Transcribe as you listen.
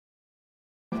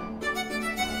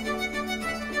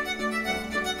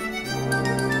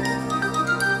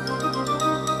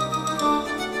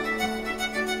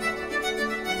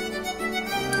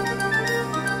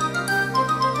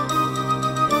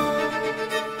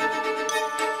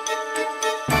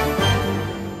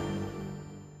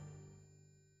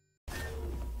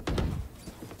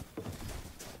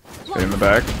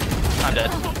back. I'm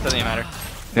dead. Doesn't even matter.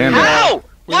 Damn it. Ow!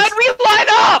 Why'd we line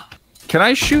up? Can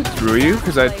I shoot through you?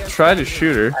 Because I tried to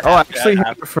shoot her. Oh, I actually hit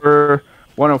her for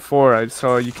 104.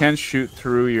 So you can shoot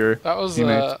through your. That was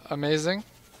amazing.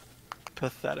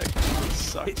 Pathetic. This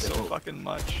sucks so fucking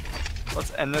much.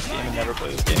 Let's end this game and never play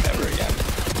this game ever again.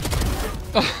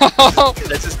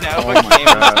 This is now a game.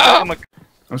 I'm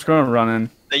just going to run in.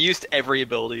 They used every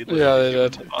ability. Yeah, they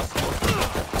did.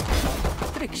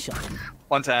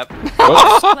 One tap.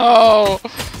 Oh!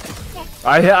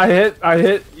 I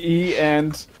hit E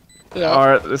and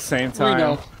R at the same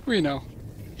time. We know.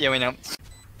 Yeah, we know.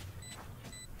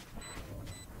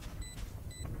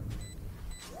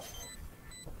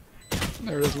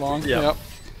 There it is, long. Yep.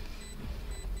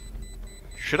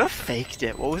 Should have faked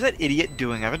it. What was that idiot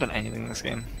doing? I haven't done anything in this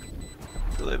game.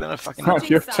 Really been a fucking.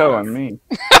 You're telling me.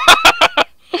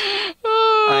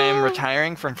 I am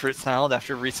retiring from Fruit Salad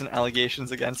after recent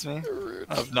allegations against me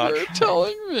of not. You're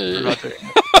telling me. Not doing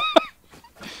it.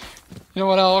 You know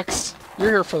what, Alex? You're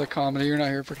here for the comedy. You're not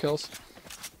here for kills.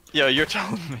 Yo, you're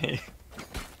telling me.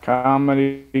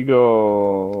 Comedy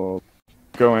go.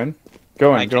 Go in.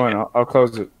 Go in. Go in. I'll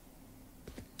close it.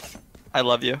 I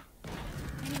love you.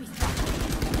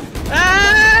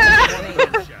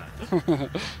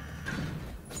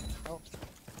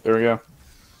 There we go.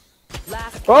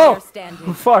 Oh!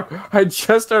 Fuck! I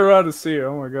just started around to see her.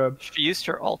 Oh my god. She used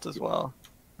her ult as well.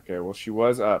 Okay, well she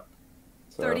was up.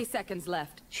 So 30 seconds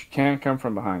left. She can't come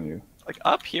from behind you. Like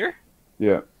up here?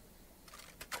 Yeah.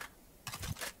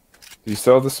 Do you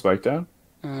still have the spike down?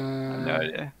 No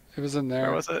idea. It was in there.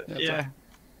 Where was it? Yeah.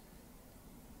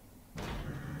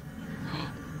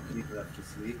 People have to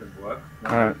sleep and work.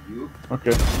 Alright.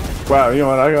 Okay. Wow, you know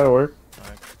what? I gotta work.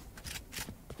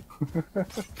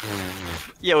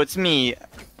 Yo, it's me.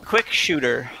 Quick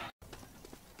shooter.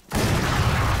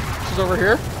 She's over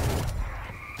here.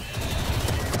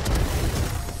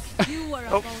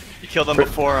 Oh, you killed them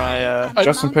before I.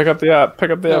 Justin, pick up the app.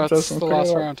 Pick up the app, Justin. It's the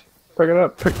last round. Pick it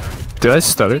up. Did I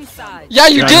stutter? Yeah,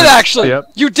 you did actually. Yep.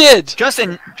 You did.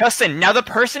 Justin. Now the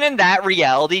person in that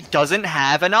reality doesn't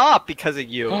have an op because of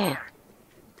you.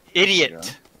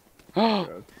 Idiot.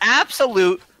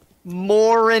 Absolute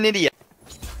moron idiot.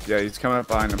 Yeah, he's coming up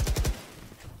behind him.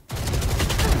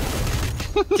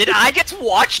 Did I get to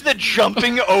watch the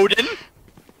jumping Odin?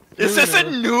 Is this a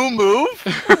new move?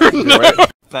 No.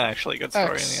 It's not actually a good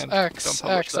story in the end. X.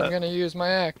 I'm gonna use my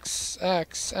X.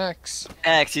 X.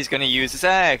 He's gonna use his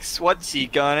X. What's he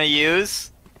gonna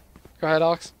use? Go ahead,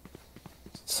 Alex.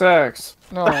 Sex.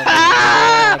 No.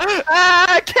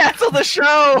 Cancel the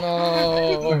show!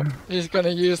 No. He's gonna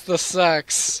use the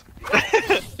sex.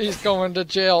 He's going to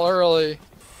jail early.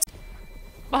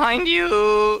 Behind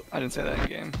you! I didn't say that in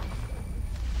game.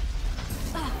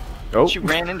 Oh. She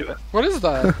ran into it. What is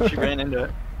that? She ran into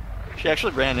it. She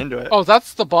actually ran into it. Oh,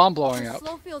 that's the bomb blowing up.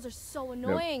 Slow fields are so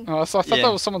annoying. Oh, so I thought that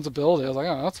was someone's ability. I was like,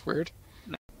 oh, that's weird.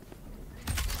 No.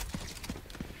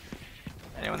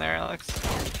 Anyone there, Alex?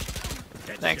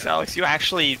 Thanks, Alex. You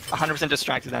actually 100%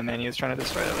 distracted that man. He was trying to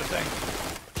destroy the other thing.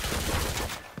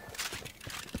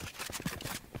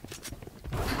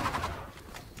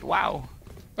 Wow.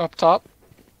 Up top.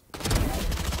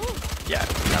 Yeah.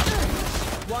 No.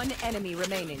 One enemy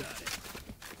remaining.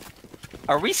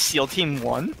 Are we SEAL Team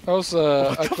 1? That was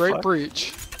a great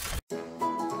breach.